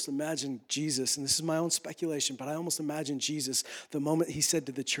almost imagine Jesus, and this is my own speculation, but I almost imagine Jesus, the moment he said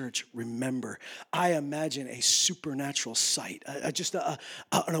to the church, remember. I imagine a supernatural sight,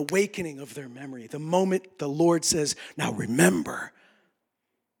 an awakening of their memory. The moment the Lord says, now remember.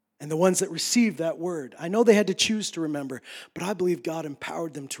 And the ones that received that word, I know they had to choose to remember, but I believe God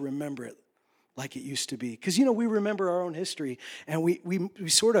empowered them to remember it like it used to be. Because, we remember our own history, and we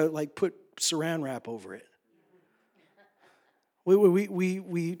sort of like put saran wrap over it.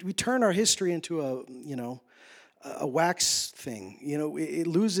 We turn our history into a wax thing. It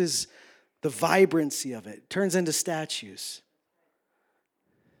loses the vibrancy of it. It turns into statues.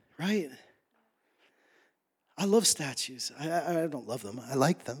 Right? I love statues. I don't love them. I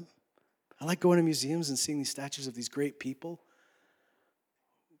like them. I like going to museums and seeing these statues of these great people.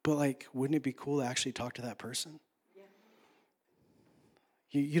 But wouldn't it be cool to actually talk to that person?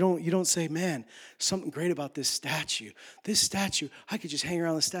 You don't say, man, something great about this statue. This statue, I could just hang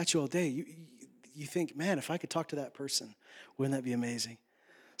around the statue all day. You think, man, if I could talk to that person, wouldn't that be amazing?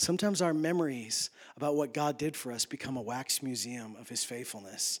 Sometimes our memories about what God did for us become a wax museum of his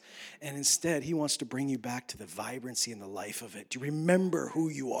faithfulness. And instead, he wants to bring you back to the vibrancy and the life of it. To remember who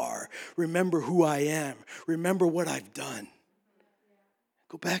you are. Remember who I am. Remember what I've done.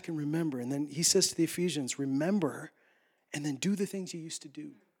 Go back and remember. And then he says to the Ephesians, remember, and then do the things you used to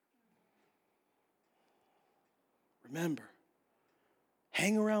do. Remember.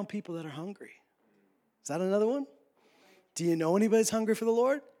 Hang around people that are hungry. Is that another one? Do you know anybody's hungry for the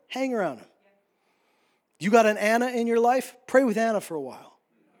Lord? Hang around them. You got an Anna in your life? Pray with Anna for a while.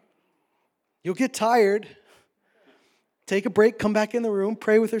 You'll get tired. Take a break, come back in the room,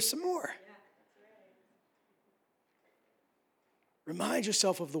 pray with her some more. Remind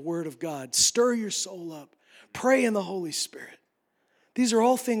yourself of the Word of God. Stir your soul up. Pray in the Holy Spirit. These are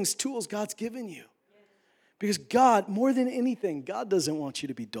all things, tools God's given you. Because God, more than anything, God doesn't want you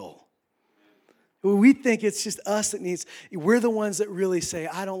to be dull. We think it's just us that we're the ones that really say,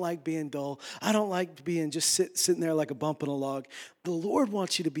 I don't like being dull. I don't like being just sitting there like a bump in a log. The Lord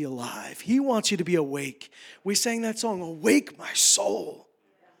wants you to be alive. He wants you to be awake. We sang that song, Awake My Soul.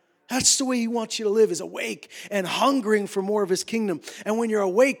 That's the way he wants you to live, is awake and hungering for more of his kingdom. And when you're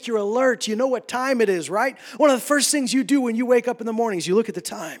awake, you're alert. You know what time it is, right? One of the first things you do when you wake up in the morning is you look at the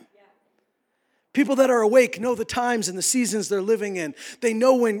time. People that are awake know the times and the seasons they're living in. They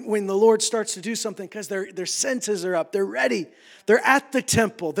know when the Lord starts to do something because their senses are up. They're ready. They're at the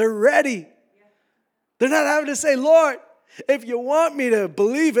temple. They're ready. They're not having to say, Lord, if you want me to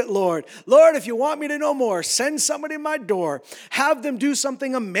believe it, Lord. Lord, if you want me to know more, send somebody to my door. Have them do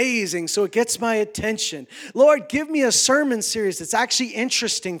something amazing so it gets my attention. Lord, give me a sermon series that's actually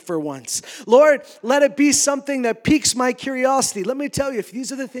interesting for once. Lord, let it be something that piques my curiosity. Let me tell you, if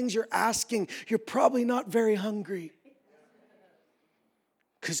these are the things you're asking, you're probably not very hungry.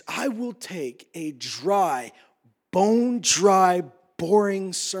 Because I will take a dry, bone-dry,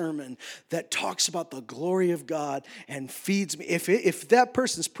 boring sermon that talks about the glory of God and feeds me. If that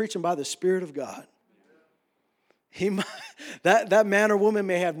person's preaching by the Spirit of God, that man or woman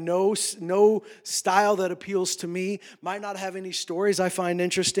may have no style that appeals to me, might not have any stories I find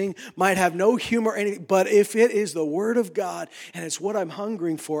interesting, might have no humor or anything, but if it is the Word of God and it's what I'm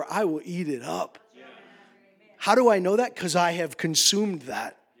hungering for, I will eat it up. How do I know that? Because I have consumed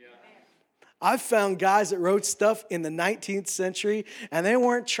that. I've found guys that wrote stuff in the 19th century, and they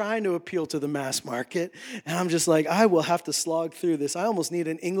weren't trying to appeal to the mass market. And I'm just like, I will have to slog through this. I almost need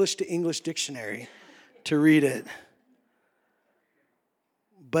an English-to-English dictionary to read it.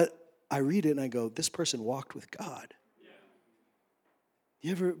 But I read it and I go, this person walked with God.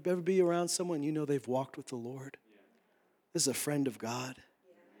 You ever be around someone you know they've walked with the Lord? This is a friend of God.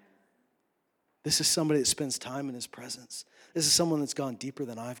 This is somebody that spends time in his presence. This is someone that's gone deeper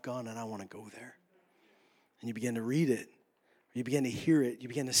than I've gone, and I want to go there. And you begin to read it. You begin to hear it. You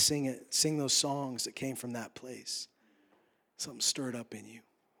begin to sing it. Sing those songs that came from that place. Something stirred up in you.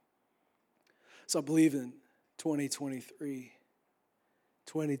 So I believe in 2023,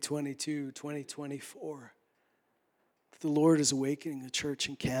 2022, 2024, that the Lord is awakening the church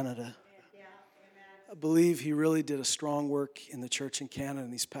in Canada. I believe he really did a strong work in the church in Canada in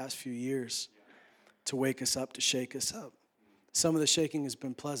these past few years to wake us up, to shake us up. Some of the shaking has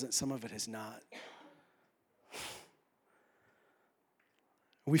been pleasant, some of it has not.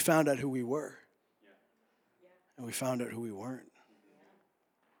 We found out who we were, and we found out who we weren't.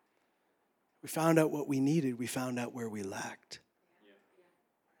 We found out what we needed, we found out where we lacked.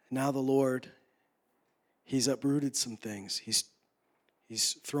 Now the Lord, he's uprooted some things.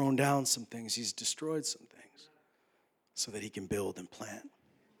 He's thrown down some things. He's destroyed some things so that he can build and plant.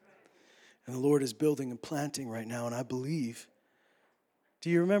 And the Lord is building and planting right now, and I believe Do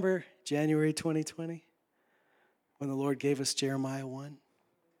you remember January 2020 when the Lord gave us Jeremiah 1?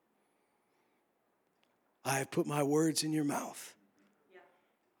 I have put my words in your mouth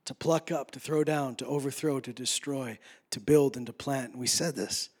to pluck up, to throw down, to overthrow, to destroy, to build, and to plant. And we said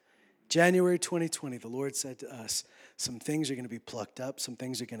this. January 2020, the Lord said to us, some things are going to be plucked up, some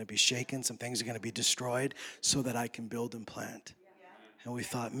things are going to be shaken, some things are going to be destroyed so that I can build and plant. And we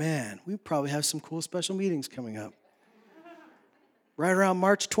thought, man, we probably have some cool special meetings coming up. Right around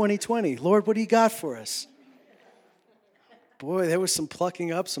March 2020, Lord, what do you got for us? Boy, there was some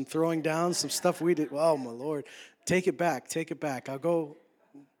plucking up, some throwing down, some stuff we did. Oh, my Lord. Take it back, take it back. I'll go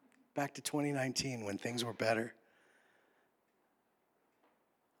back to 2019 when things were better.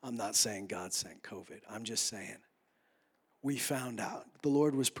 I'm not saying God sent COVID. I'm just saying we found out the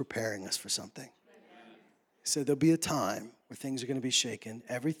Lord was preparing us for something. He said there'll be a time where things are going to be shaken.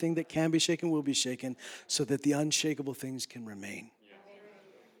 Everything that can be shaken will be shaken so that the unshakable things can remain.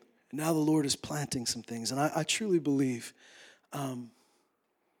 And now the Lord is planting some things. And I truly believe that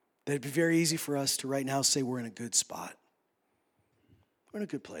it'd be very easy for us to right now say we're in a good spot. We're in a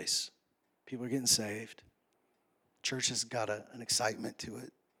good place. People are getting saved. Church has got an excitement to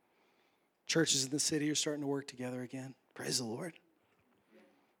it. Churches in the city are starting to work together again. Praise the Lord.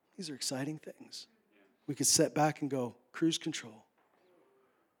 These are exciting things. We could sit back and go, cruise control.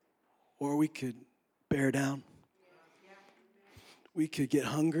 Or we could bear down. We could get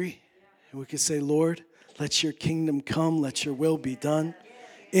hungry. And we could say, Lord, let your kingdom come. Let your will be done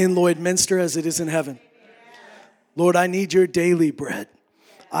in Lloydminster as it is in heaven. Lord, I need your daily bread.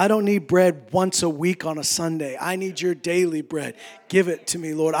 I don't need bread once a week on a Sunday. I need your daily bread. Give it to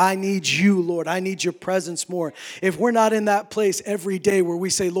me, Lord. I need you, Lord. I need your presence more. If we're not in that place every day where we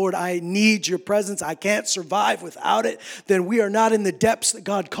say, Lord, I need your presence, I can't survive without it, then we are not in the depths that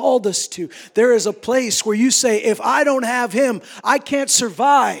God called us to. There is a place where you say, if I don't have him, I can't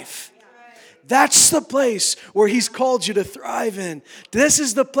survive. That's the place where he's called you to thrive in. This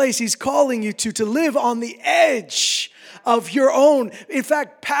is the place he's calling you to live on the edge of your own, in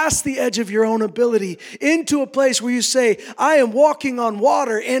fact, past the edge of your own ability, into a place where you say, I am walking on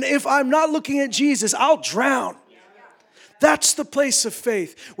water, and if I'm not looking at Jesus, I'll drown. That's the place of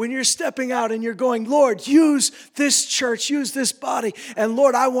faith. When you're stepping out and you're going, Lord, use this church, use this body. And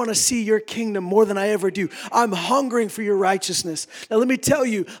Lord, I want to see your kingdom more than I ever do. I'm hungering for your righteousness. Now let me tell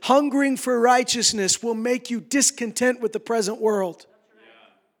you, hungering for righteousness will make you discontent with the present world.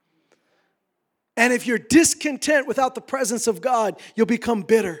 And if you're discontent without the presence of God, you'll become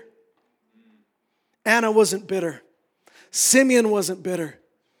bitter. Anna wasn't bitter. Simeon wasn't bitter.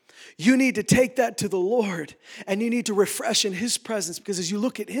 You need to take that to the Lord, and you need to refresh in his presence, because as you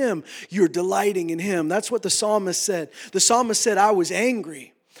look at him, you're delighting in him. That's what the psalmist said. The psalmist said, I was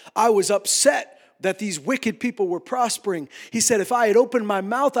angry. I was upset that these wicked people were prospering. He said, if I had opened my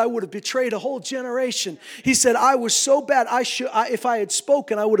mouth, I would have betrayed a whole generation. He said, I was so bad, if I had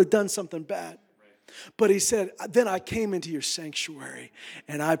spoken, I would have done something bad. But he said, then I came into your sanctuary,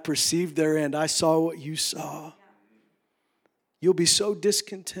 and I perceived their end. I saw what you saw. You'll be so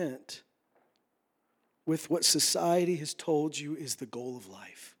discontent with what society has told you is the goal of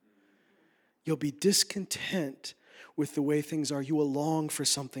life. You'll be discontent with the way things are. You will long for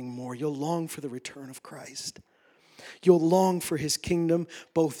something more. You'll long for the return of Christ. You'll long for his kingdom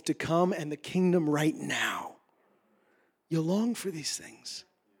both to come and the kingdom right now. You'll long for these things.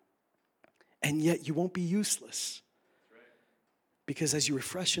 And yet you won't be useless. Because as you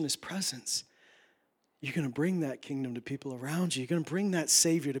refresh in his presence, you're going to bring that kingdom to people around you. You're going to bring that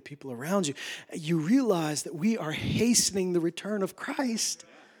Savior to people around you. You realize that we are hastening the return of Christ.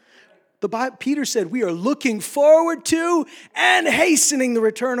 Peter said we are looking forward to and hastening the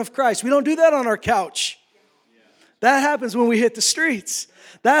return of Christ. We don't do that on our couch. That happens when we hit the streets.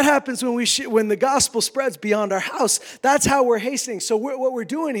 That happens when the gospel spreads beyond our house. That's how we're hastening. So what we're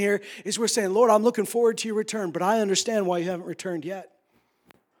doing here is we're saying, Lord, I'm looking forward to your return, but I understand why you haven't returned yet.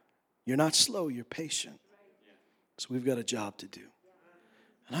 You're not slow, you're patient. So we've got a job to do.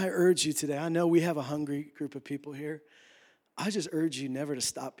 And I urge you today, I know we have a hungry group of people here. I just urge you never to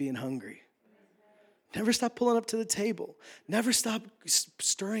stop being hungry. Never stop pulling up to the table. Never stop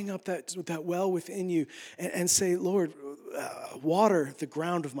stirring up that well within you and say, Lord, water the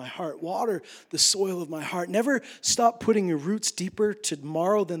ground of my heart. Water the soil of my heart. Never stop putting your roots deeper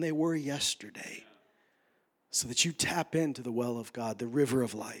tomorrow than they were yesterday, so that you tap into the well of God, the river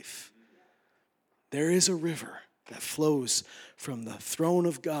of life. There is a river that flows from the throne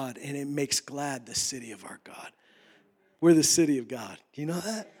of God, and it makes glad the city of our God. We're the city of God. Do you know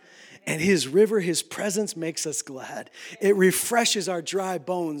that? And his river, his presence makes us glad. It refreshes our dry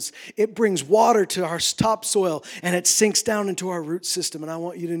bones. It brings water to our topsoil, and it sinks down into our root system. And I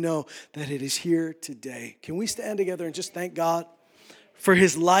want you to know that it is here today. Can we stand together and just thank God for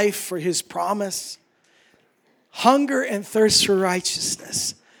his life, for his promise? Hunger and thirst for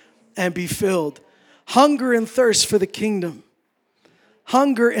righteousness and be filled. Hunger and thirst for the kingdom.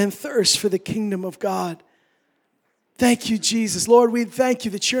 Hunger and thirst for the kingdom of God. Thank you, Jesus. Lord, we thank you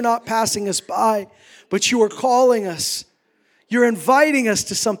that you're not passing us by, but you are calling us. You're inviting us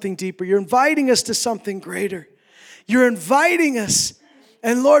to something deeper. You're inviting us to something greater. You're inviting us.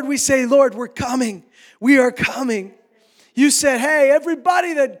 And Lord, we say, Lord, we're coming. We are coming. You said, hey,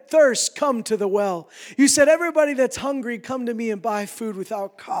 everybody that thirsts, come to the well. You said, everybody that's hungry, come to me and buy food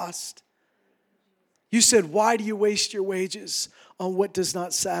without cost. You said, why do you waste your wages on what does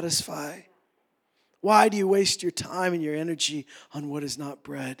not satisfy? Why do you waste your time and your energy on what is not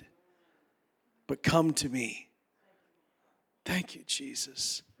bread? But come to me. Thank you,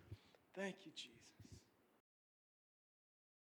 Jesus. Thank you, Jesus.